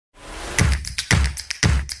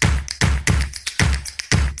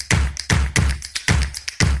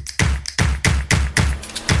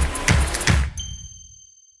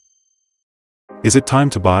Is it time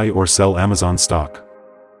to buy or sell Amazon stock?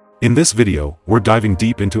 In this video, we're diving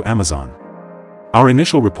deep into Amazon. Our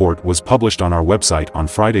initial report was published on our website on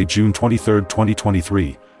Friday, June 23,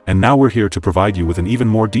 2023, and now we're here to provide you with an even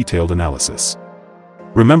more detailed analysis.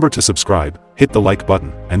 Remember to subscribe, hit the like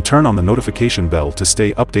button, and turn on the notification bell to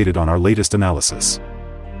stay updated on our latest analysis.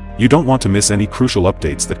 You don't want to miss any crucial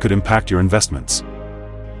updates that could impact your investments.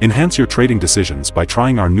 Enhance your trading decisions by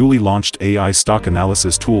trying our newly launched AI stock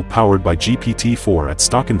analysis tool powered by GPT-4 at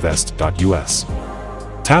StockInvest.us.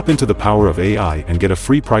 Tap into the power of AI and get a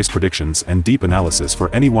free price predictions and deep analysis for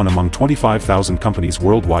any one among 25,000 companies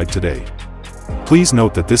worldwide today. Please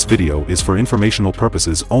note that this video is for informational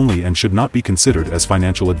purposes only and should not be considered as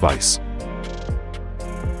financial advice.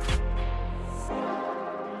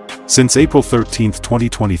 Since April 13,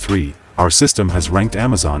 2023, our system has ranked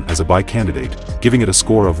Amazon as a buy candidate, giving it a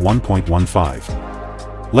score of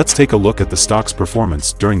 1.15. Let's take a look at the stock's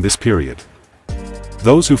performance during this period.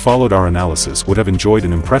 Those who followed our analysis would have enjoyed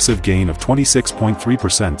an impressive gain of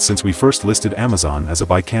 26.3% since we first listed Amazon as a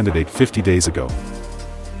buy candidate 50 days ago.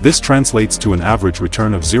 This translates to an average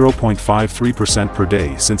return of 0.53% per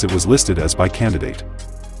day since it was listed as buy candidate.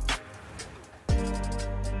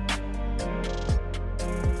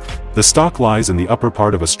 The stock lies in the upper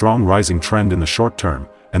part of a strong rising trend in the short term,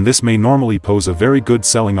 and this may normally pose a very good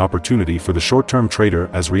selling opportunity for the short-term trader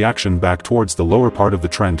as reaction back towards the lower part of the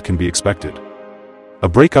trend can be expected. A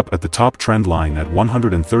breakup at the top trend line at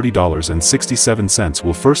 $130.67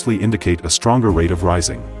 will firstly indicate a stronger rate of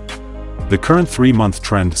rising. The current 3-month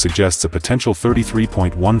trend suggests a potential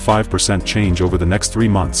 33.15% change over the next 3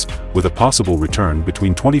 months, with a possible return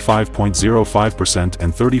between 25.05%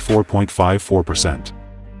 and 34.54%.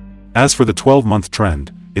 As for the 12-month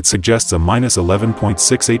trend, it suggests a minus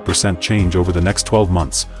 11.68% change over the next 12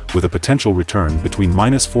 months, with a potential return between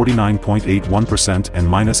minus 49.81% and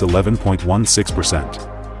minus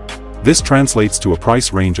 11.16%. This translates to a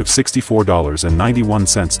price range of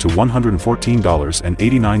 $64.91 to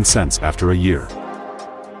 $114.89 after a year.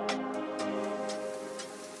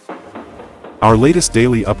 Our latest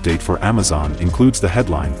daily update for Amazon includes the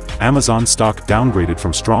headline, Amazon stock downgraded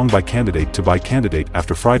from strong buy candidate to buy candidate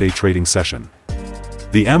after Friday trading session.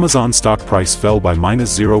 The Amazon stock price fell by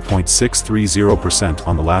minus 0.630%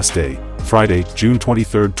 on the last day, Friday, June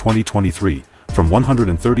 23, 2023, from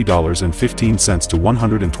 $130.15 to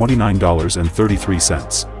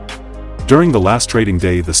 $129.33. During the last trading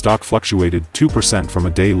day, the stock fluctuated 2% from a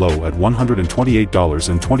day low at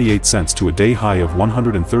 $128.28 to a day high of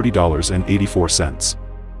 $130.84.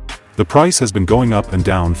 The price has been going up and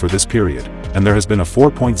down for this period, and there has been a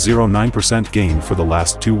 4.09% gain for the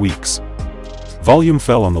last 2 weeks. Volume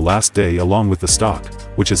fell on the last day along with the stock,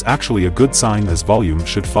 which is actually a good sign as volume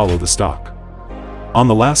should follow the stock. On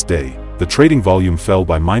the last day, the trading volume fell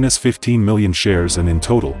by minus 15 million shares, and in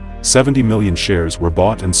total, 70 million shares were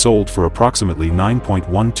bought and sold for approximately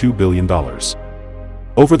 $9.12 billion.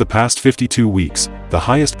 Over the past 52 weeks, the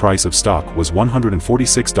highest price of stock was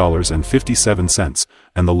 $146.57,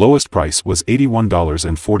 and the lowest price was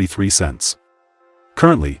 $81.43.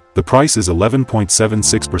 Currently, the price is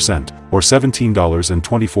 11.76%, or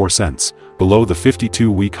 $17.24, below the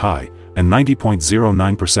 52-week high, and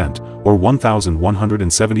 90.09%, or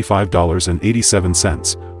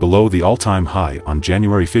 $1,175.87, below the all-time high on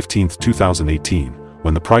January 15, 2018,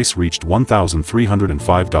 when the price reached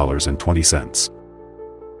 $1,305.20.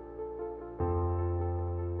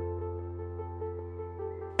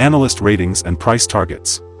 Analyst ratings and price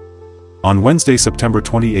targets. On Wednesday, September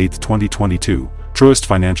 28, 2022, Truist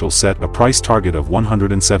Financial set a price target of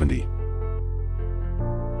 170.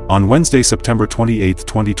 On Wednesday, September 28,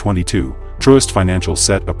 2022, Truist Financial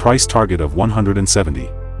set a price target of 170.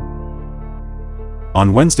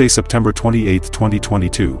 On Wednesday, September 28,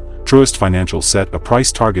 2022, Truist Financial set a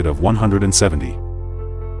price target of 170.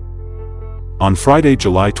 On Friday,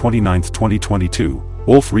 July 29, 2022,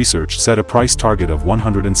 Wolfe Research set a price target of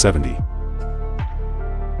 170.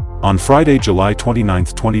 On Friday, July 29,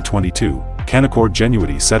 2022, Canaccord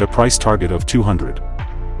Genuity set a price target of 200.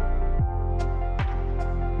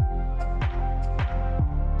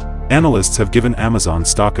 Analysts have given Amazon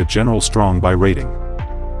stock a general strong buy rating.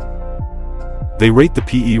 They rate the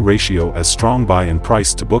PE ratio as strong buy and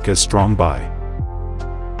price to book as strong buy.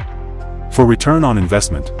 For return on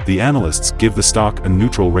investment, the analysts give the stock a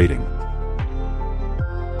neutral rating.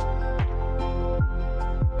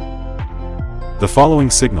 The following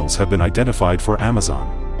signals have been identified for Amazon.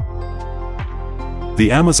 The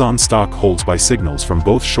Amazon stock holds buy signals from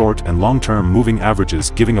both short and long-term moving averages,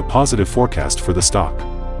 giving a positive forecast for the stock.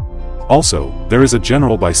 Also, there is a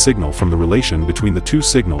general buy signal from the relation between the two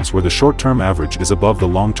signals where the short-term average is above the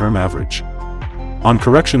long-term average. On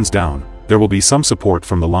corrections down, there will be some support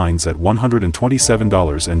from the lines at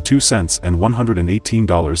 $127.02 and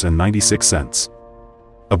 $118.96.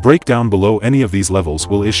 A breakdown below any of these levels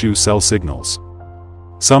will issue sell signals.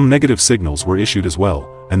 Some negative signals were issued as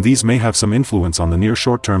well, and these may have some influence on the near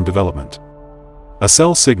short-term development. A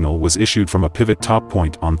sell signal was issued from a pivot top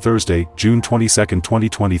point on Thursday, June 22,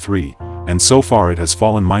 2023, and so far it has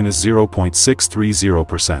fallen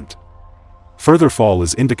 -0.630%. Further fall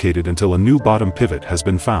is indicated until a new bottom pivot has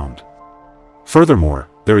been found. Furthermore,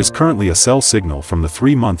 there is currently a sell signal from the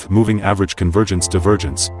 3-month moving average convergence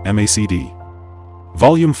divergence, MACD.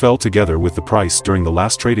 Volume fell together with the price during the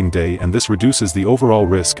last trading day, and this reduces the overall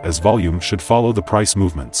risk as volume should follow the price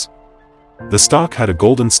movements. The stock had a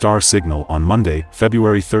golden star signal on Monday,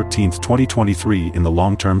 February 13, 2023 in the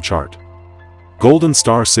long-term chart. Golden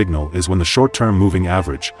star signal is when the short-term moving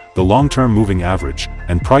average, the long-term moving average,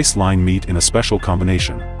 and price line meet in a special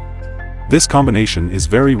combination. This combination is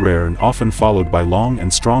very rare and often followed by long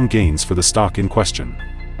and strong gains for the stock in question.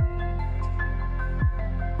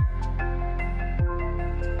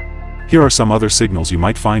 Here are some other signals you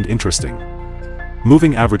might find interesting.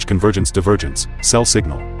 Moving average convergence divergence, sell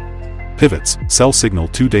signal. Pivots, sell signal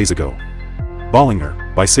 2 days ago. Bollinger,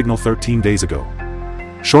 buy signal 13 days ago.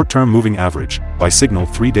 Short-term moving average, buy signal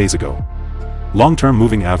 3 days ago. Long-term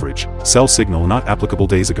moving average, sell signal not applicable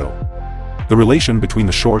days ago. The relation between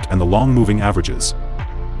the short and the long moving averages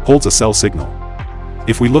holds a sell signal.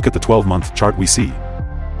 If we look at the 12-month chart, we see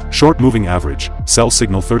short moving average, sell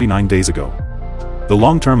signal 39 days ago. The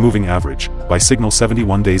long-term moving average, buy signal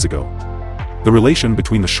 71 days ago. The relation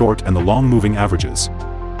between the short and the long moving averages,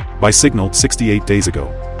 buy signal 68 days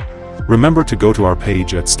ago. Remember to go to our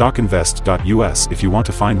page at StockInvest.us if you want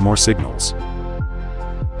to find more signals.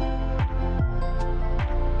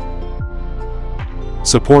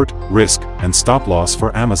 Support, risk, and stop loss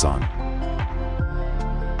for Amazon.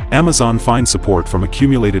 Amazon finds support from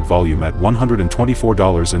accumulated volume at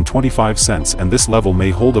 $124.25, and this level may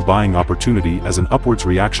hold a buying opportunity as an upwards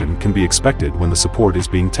reaction can be expected when the support is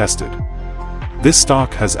being tested. This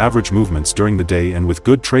stock has average movements during the day, and with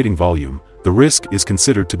good trading volume, the risk is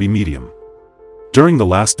considered to be medium. During the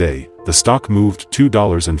last day, the stock moved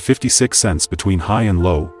 $2.56 between high and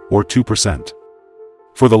low, or 2%.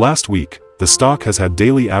 For the last week, the stock has had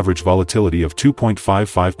daily average volatility of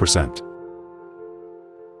 2.55%.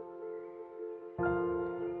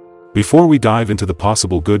 Before we dive into the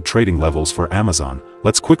possible good trading levels for Amazon,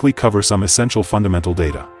 let's quickly cover some essential fundamental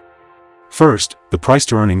data. First, the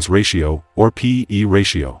price-to-earnings ratio, or PE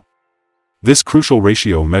ratio. This crucial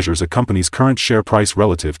ratio measures a company's current share price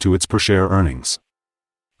relative to its per-share earnings.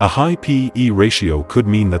 A high PE ratio could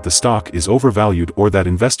mean that the stock is overvalued or that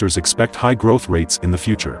investors expect high growth rates in the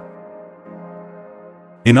future.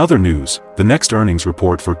 In other news, the next earnings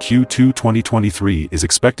report for Q2 2023 is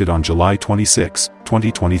expected on July 26,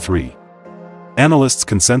 2023. Analysts'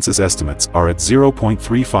 consensus estimates are at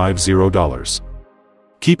 $0.350.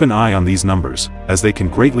 Keep an eye on these numbers, as they can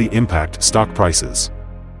greatly impact stock prices.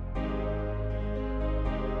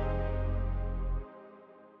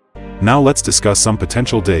 Now let's discuss some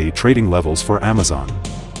potential day trading levels for Amazon.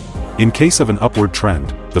 In case of an upward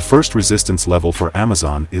trend, the first resistance level for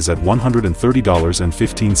Amazon is at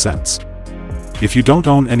 $130.15. If you don't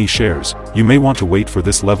own any shares, you may want to wait for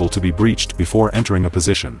this level to be breached before entering a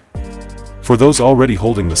position. For those already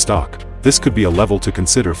holding the stock, this could be a level to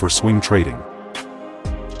consider for swing trading.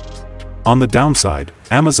 On the downside,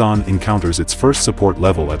 Amazon encounters its first support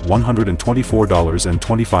level at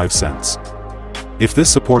 $124.25. If this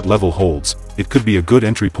support level holds, it could be a good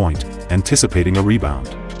entry point, anticipating a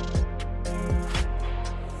rebound.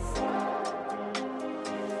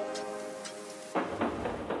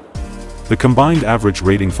 The combined average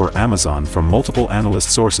rating for Amazon from multiple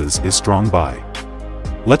analyst sources is strong buy.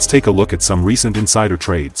 Let's take a look at some recent insider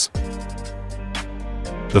trades.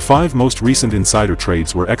 The 5 most recent insider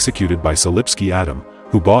trades were executed by Salipsky Adam,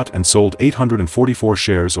 who bought and sold 844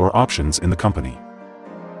 shares or options in the company.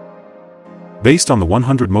 Based on the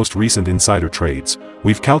 100 most recent insider trades,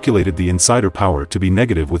 we've calculated the insider power to be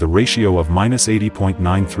negative with a ratio of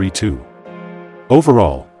 -80.932.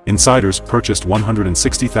 Overall, insiders purchased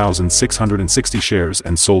 160,660 shares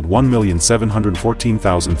and sold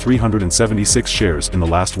 1,714,376 shares in the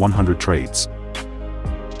last 100 trades.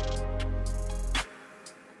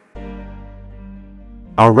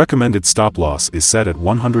 Our recommended stop loss is set at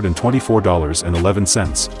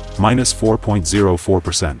 $124.11, minus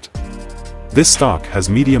 4.04%. This stock has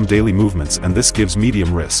medium daily movements, and this gives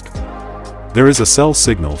medium risk. There is a sell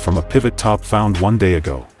signal from a pivot top found 1 day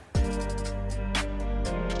ago.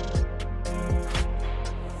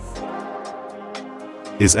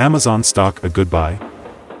 Is Amazon stock a good buy?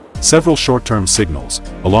 Several short-term signals,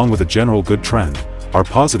 along with a general good trend, are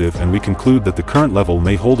positive, and we conclude that the current level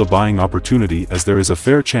may hold a buying opportunity, as there is a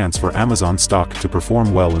fair chance for Amazon stock to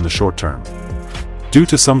perform well in the short term. Due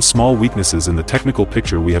to some small weaknesses in the technical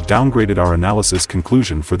picture, we have downgraded our analysis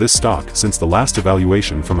conclusion for this stock since the last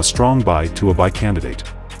evaluation from a strong buy to a buy candidate.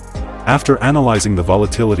 After analyzing the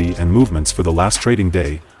volatility and movements for the last trading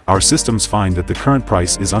day, our systems find that the current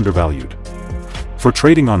price is undervalued. For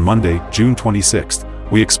trading on Monday, June 26th,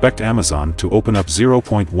 we expect Amazon to open up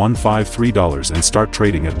 $0.153 and start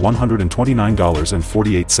trading at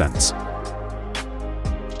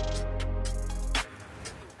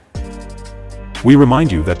 $129.48. We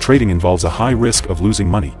remind you that trading involves a high risk of losing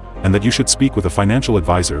money, and that you should speak with a financial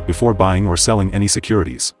advisor before buying or selling any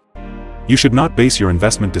securities. You should not base your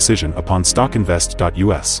investment decision upon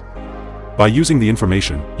StockInvest.us. By using the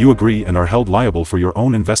information, you agree and are held liable for your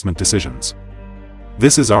own investment decisions.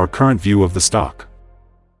 This is our current view of the stock.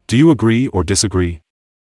 Do you agree or disagree?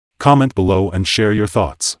 Comment below and share your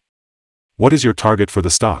thoughts. What is your target for the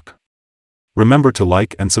stock? Remember to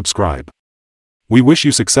like and subscribe. We wish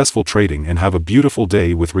you successful trading and have a beautiful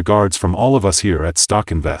day. With regards from all of us here at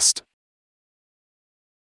Stock Invest.